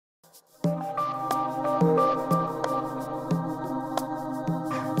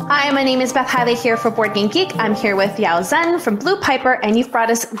Hi, my name is Beth Hiley here for BoardGameGeek. I'm here with Yao Zhen from Blue Piper, and you've brought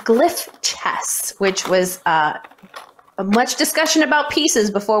us Glyph Chess, which was much discussion about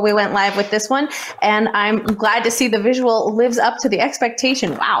pieces before we went live with this one, and I'm glad to see the visual lives up to the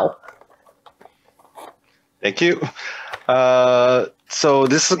expectation. Wow. Thank you. So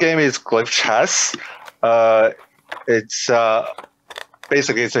this game is Glyph Chess. It's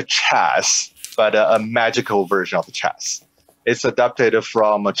basically it's a chess, but a magical version of chess. It's adapted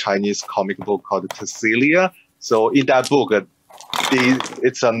from a Chinese comic book called Cecilia. So in that book,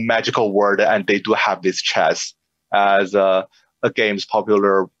 it's a magical word, and they do have this chess as a game's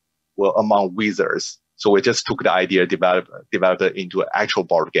popular among wizards. So we just took the idea, developed it into an actual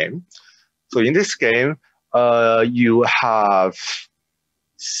board game. So in this game, you have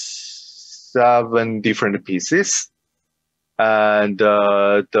 7 different pieces, and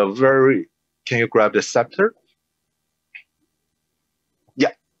can you grab the scepter?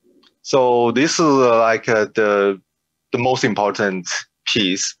 Yeah. So this is like the most important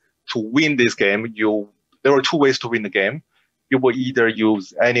piece to win this game. There are 2 ways to win the game. You will either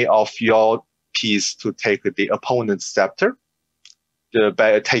use any of your piece to take the opponent's scepter.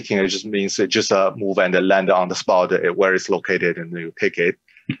 By taking it just means just move and land on the spot where it's located, and you take it.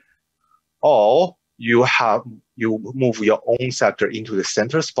 Or you move your own scepter into the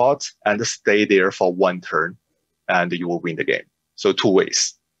center spot and stay there for 1 turn, and you will win the game. So 2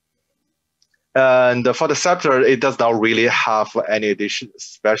 ways. And for the scepter, it does not really have any additional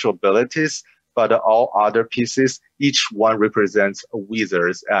special abilities, but all other pieces, each one represents a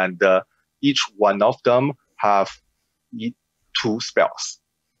wizard, and each one of them have 2 spells.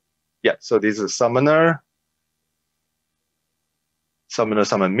 Yeah, so this is Summoner,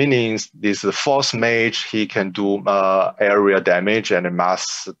 summon minions. This is Force Mage. He can do area damage and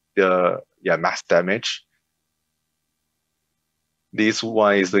mass damage. This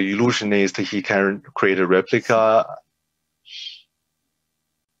one is the Illusionist. He can create a replica.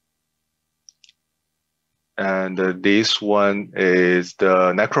 And this one is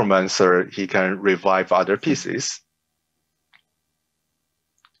the Necromancer. He can revive other pieces.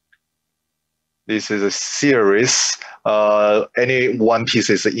 This is a series. Any one piece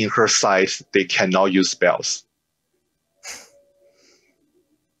is in her size, they cannot use spells.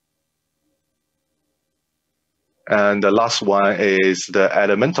 And the last one is the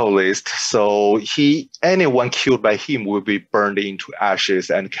Elementalist. So anyone killed by him will be burned into ashes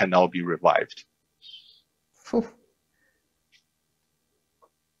and cannot be revived. Whew.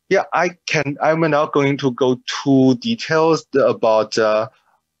 Yeah, I'm not going to go too details about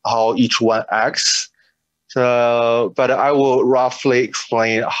how each one acts, but I will roughly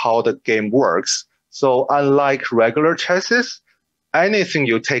explain how the game works. So unlike regular chesses, anything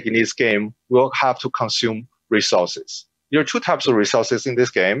you take in this game will have to consume resources. There are 2 types of resources in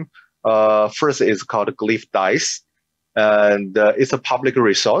this game. First is called Glyph dice, and it's a public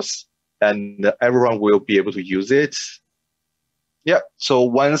resource, and everyone will be able to use it. Yeah, so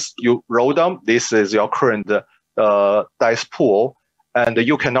once you roll them, this is your current dice pool, and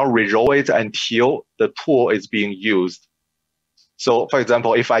you cannot reroll it until the pool is being used. So for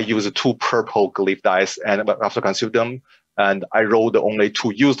example, if I use 2 purple Glyph dice and after consume them, and I rolled only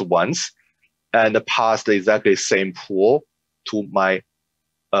 2 used ones, and pass the exactly same pool to my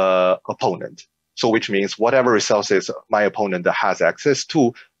opponent. So which means whatever resources my opponent has access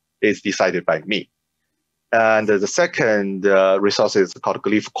to is decided by me. And the second resource is called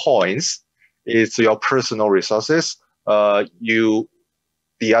Glyph coins. It's your personal resources.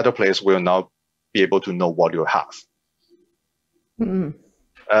 The other players will not be able to know what you have. Mm-hmm.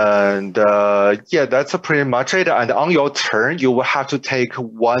 And yeah, that's pretty much it. And on your turn, you will have to take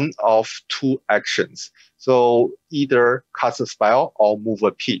one of 2 actions. So either cast a spell or move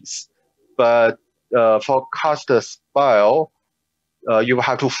a piece. But for cast a spell, you will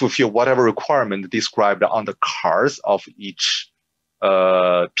have to fulfill whatever requirement described on the cards of each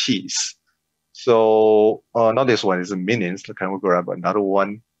piece. So not this one, is minions. Can we grab another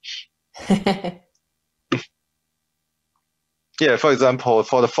one? Yeah, for example,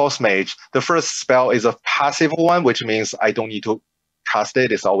 for the Force Mage, the first spell is a passive one, which means I don't need to cast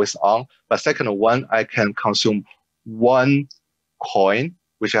it, it's always on. But second one, I can consume 1 coin,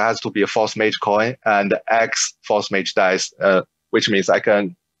 which has to be a Force Mage coin, and X Force Mage dice, which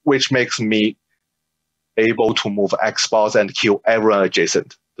makes me able to move X balls and kill everyone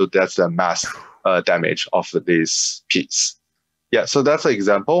adjacent. So that's the mass damage of this piece. Yeah, so that's an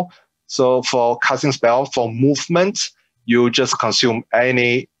example. So for casting spell, for movement, you just consume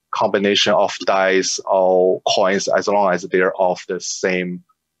any combination of dice or coins as long as they're of the same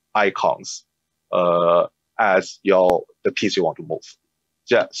icons as the piece you want to move.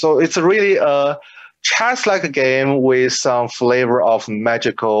 Yeah, so it's really a chess-like a game with some flavor of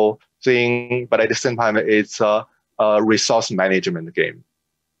magical thing, but at the same time, it's a resource management game.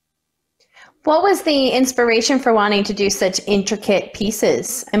 What was the inspiration for wanting to do such intricate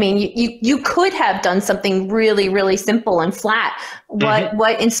pieces? I mean, you could have done something really, really simple and flat.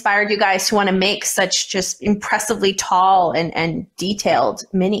 What inspired you guys to want to make such just impressively tall and detailed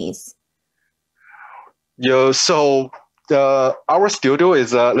minis? Yeah, so our studio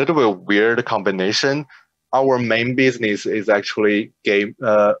is a little bit weird combination. Our main business is actually game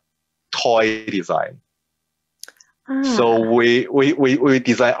toy design. So we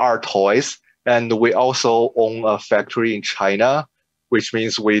design our toys. And we also own a factory in China, which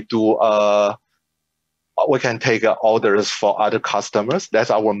means we can take orders for other customers.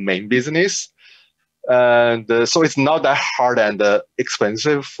 That's our main business. And so it's not that hard and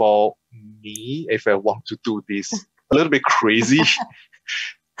expensive for me if I want to do this a little bit crazy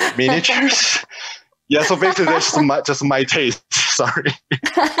miniatures. Yeah, so basically that's just my taste. Sorry.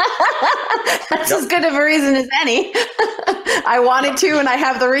 That's as good of a reason as any. I wanted to, and I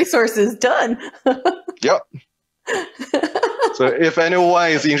have the resources. Done. Yep. So if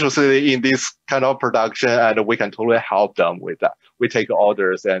anyone is interested in this kind of production, and we can totally help them with that. We take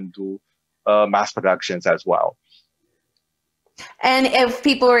orders and do mass productions as well. And if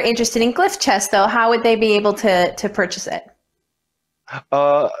people are interested in Glyph Chess, though, how would they be able to purchase it?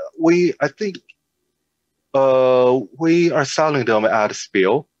 I think we are selling them at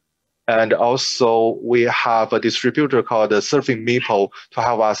Spiel. And also, we have a distributor called Surfing Meeple to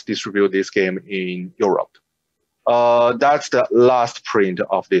help us distribute this game in Europe. That's the last print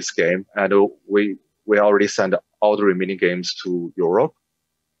of this game, and we already sent all the remaining games to Europe.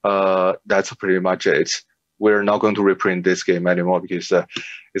 That's pretty much it. We're not going to reprint this game anymore because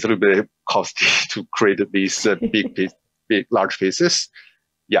it's a little bit costly to create these large pieces.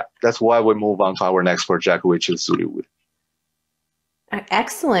 Yeah, that's why we move on to our next project, which is Zullywood.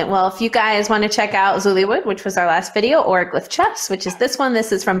 Excellent. Well, if you guys want to check out Zullywood, which was our last video, or Glyph Chess, which is this one,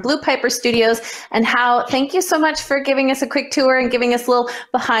 this is from Blue Piper Studios. And Hao, thank you so much for giving us a quick tour and giving us a little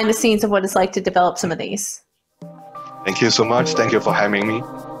behind the scenes of what it's like to develop some of these. Thank you so much. Thank you for having me.